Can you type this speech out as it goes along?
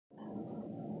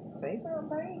Say something,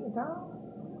 baby, dog.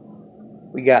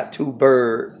 We got 2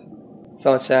 birds,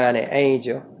 Sunshine and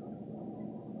Angel.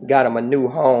 We got them a new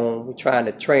home. We're trying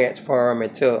to transfer them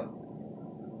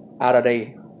out of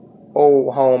their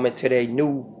old home into their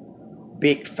new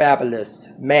big fabulous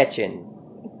mansion.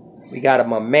 We got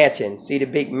them a mansion. See the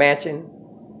big mansion?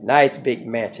 Nice big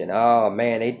mansion. Oh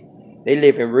man, they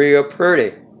living real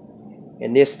pretty.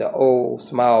 And this the old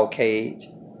small cage.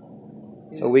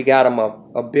 So we got them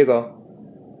a bigger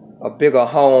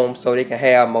home so they can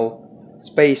have more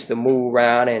space to move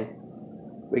around, and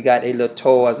we got their little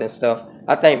toys and stuff.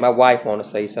 I think my wife want to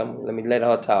say something. Let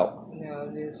her talk. No,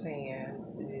 I'm just saying.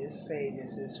 Just say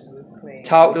this is Ruth Clay.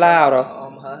 Talk louder.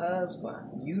 Her husband.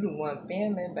 You the one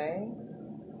filming, babe.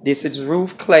 This is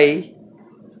Ruth Clay,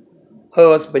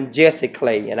 husband Jesse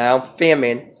Clay, and I'm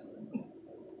filming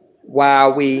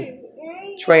while we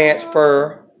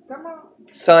transfer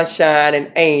Sunshine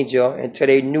and Angel into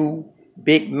their new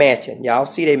big mansion. Y'all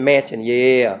see their mansion?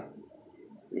 Yeah.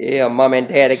 Yeah, Mom and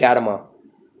Daddy got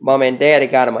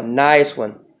them a nice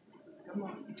one.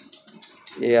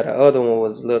 Yeah, the other one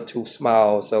was a little too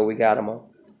small, so we got them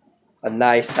a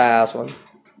nice size one.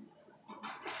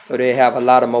 So they have a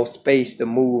lot of more space to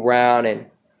move around and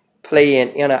play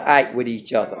and interact with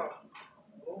each other.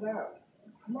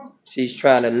 She's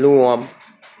trying to lure them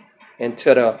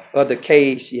into the other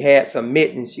cage. She had some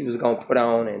mittens she was going to put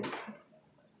on and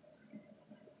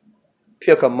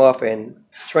pick them up and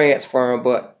transfer them,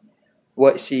 but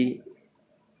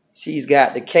she's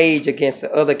got the cage against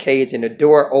the other cage and the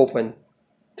door open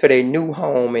to their new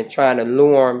home and trying to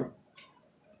lure them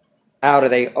out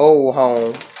of their old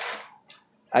home.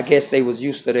 I guess they was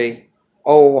used to their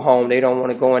old home. They don't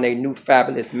want to go in their new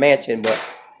fabulous mansion, but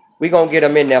we going to get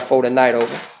them in there for the night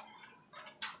over.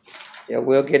 Yeah,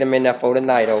 we'll get them in there for the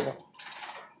night over.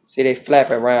 See, they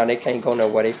flapping around. They can't go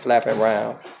nowhere. They flapping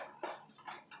around.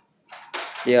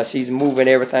 Yeah, she's moving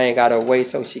everything out of the way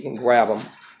so she can grab them.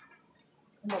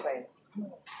 Come on, baby.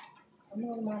 Come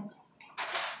on, Mama.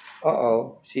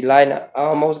 Uh-oh. She lighting up.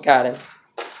 Almost got him.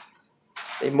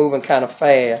 They moving kind of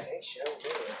fast. They sure will.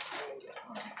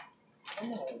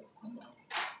 Come on.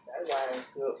 That's why it's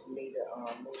good for me to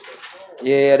move it.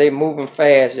 Yeah, they moving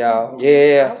fast, y'all.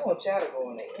 Yeah. I want y'all to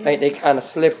go in there. I think they kind of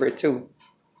slippery, too.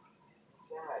 It's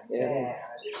not bad. I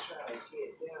just trying to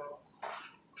get them.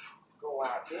 Go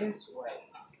out this way.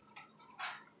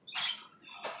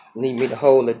 Need me to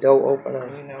hold the door open?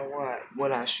 You know what?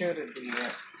 What I should have did.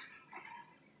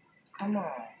 Come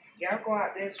on. Y'all go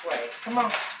out this way. Come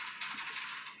on.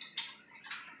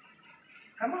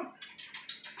 Come on.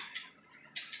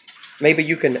 Maybe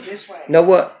you can. This way. Know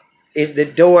what? Is the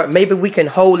door? Maybe we can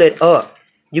hold it up.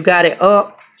 You got it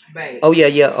up? Babe. Oh,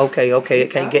 yeah. Okay.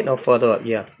 It can't get no further up.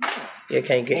 Yeah. It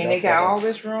can't get no further. And they got all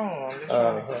this room.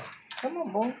 Come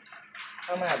on, boy.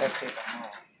 I'm going to have to pick them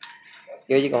up.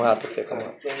 Yeah, you're going to have to pick them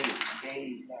up. They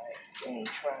ain't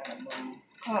trying to move.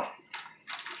 Come.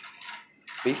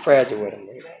 Be fragile with them,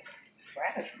 baby.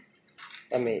 Fragile?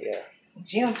 I mean, yeah.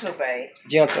 Gentle, babe.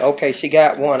 Gentle. Okay, she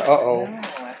got one. Uh-oh. No,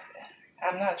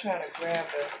 I'm not trying to grab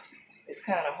her. It's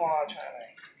kind of hard trying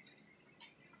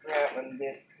to grab them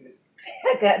this.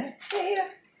 I got the tail.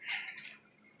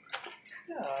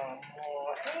 Come on,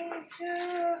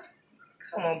 Angel.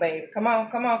 Come on, baby. Come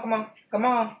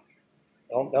on.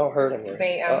 Don't hurt him.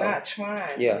 Babe, I'm not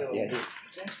trying to. Yeah.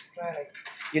 Just trying to.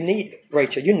 You need,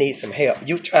 Rachel, you need some help.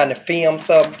 You trying to film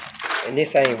something, and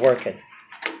this ain't working.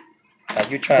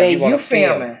 You trying, you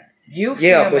filming. You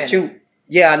filming.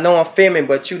 Yeah, but I know I'm filming,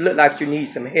 but you look like you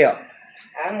need some help.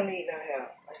 I don't need no help.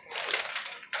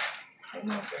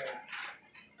 Come on, girl.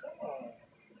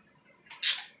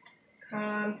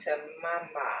 Come to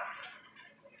mama.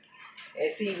 And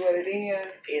see what it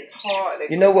is? It's hard to...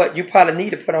 You know what? You probably need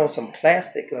to put on some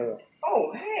plastic gloves.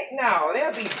 Oh, heck no.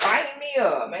 They'll be biting me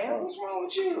up, man. What's wrong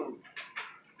with you?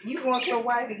 You want your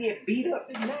wife to get beat up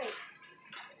tonight?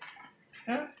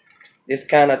 Huh? It's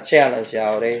kind of challenge,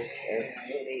 y'all. Yeah,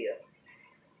 it is.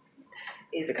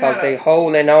 It's because they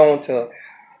holding on to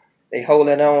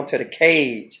the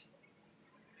cage.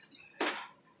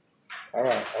 All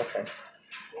right, okay.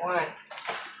 One.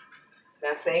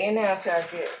 Now stay in there until I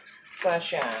get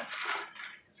Sunshine.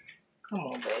 Come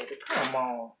on, baby. Come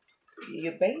on.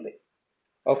 You're baby.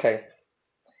 Okay.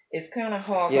 It's kind of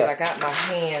hard because I got my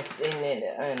hands in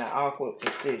an awkward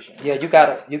position. Yeah, you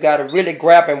gotta really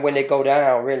grab them when they go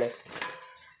down. Really,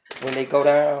 when they go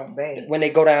down, baby. When they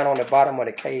go down on the bottom of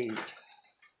the cage,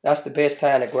 that's the best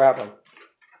time to grab them.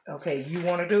 Okay, you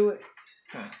want to do it?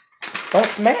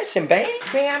 Don't smash him, babe.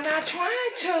 Babe, I'm not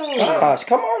trying to. Gosh,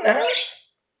 come on now.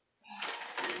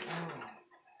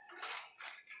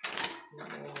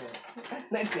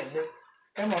 Look at this.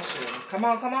 Come on, Shirley. Come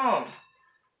on, come on.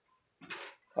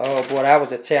 Oh boy, that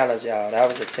was a challenge, y'all. That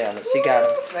was a challenge. She got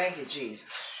him. Thank you, Jesus.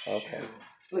 Okay.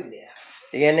 Look at that.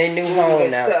 They in their new Moving home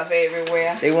now. stuff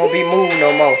everywhere. They won't be moved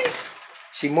no more.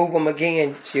 She move them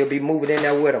again, she'll be moving in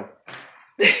there with them.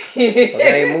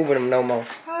 They ain't moving them no more.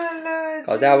 Oh, Lord,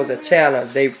 Cause that was a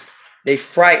challenge. They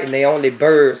frightened. They only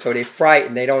birds, so they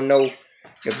frightened. They don't know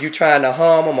if you trying to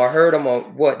harm them or hurt them or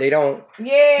what. They don't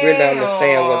really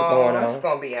understand what's going on. It's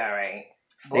gonna be all right.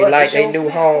 They like their new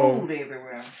home.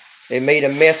 They made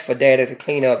a mess for Daddy to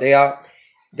clean up.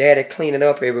 Daddy cleaning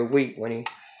up every week when he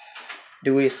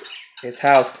do his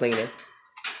house cleaning.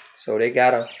 So they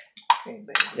got a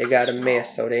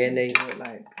mess. So they in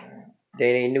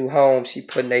their new home. She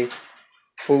putting their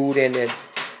food in there.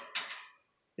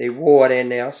 They water in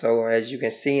there. So as you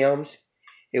can see them,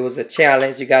 it was a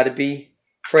challenge. You got to be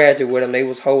fragile with them. They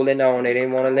was holding on. They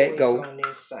didn't want to let go. On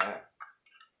this side.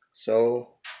 So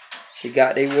she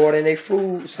got their water and their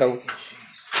food. So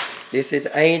this is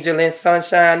Angel and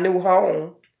Sunshine new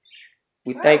home.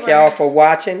 We thank y'all for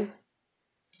watching.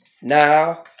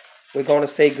 Now we're going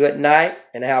to say good night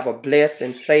and have a blessed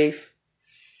and safe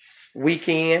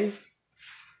weekend.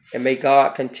 And may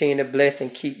God continue to bless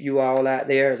and keep you all out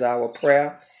there is our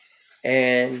prayer.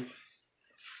 And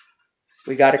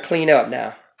we got to clean up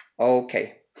now.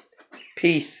 Okay.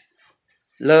 Peace,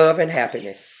 love, and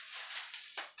happiness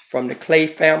from the Clay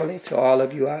family to all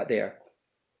of you out there.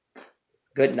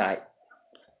 Good night.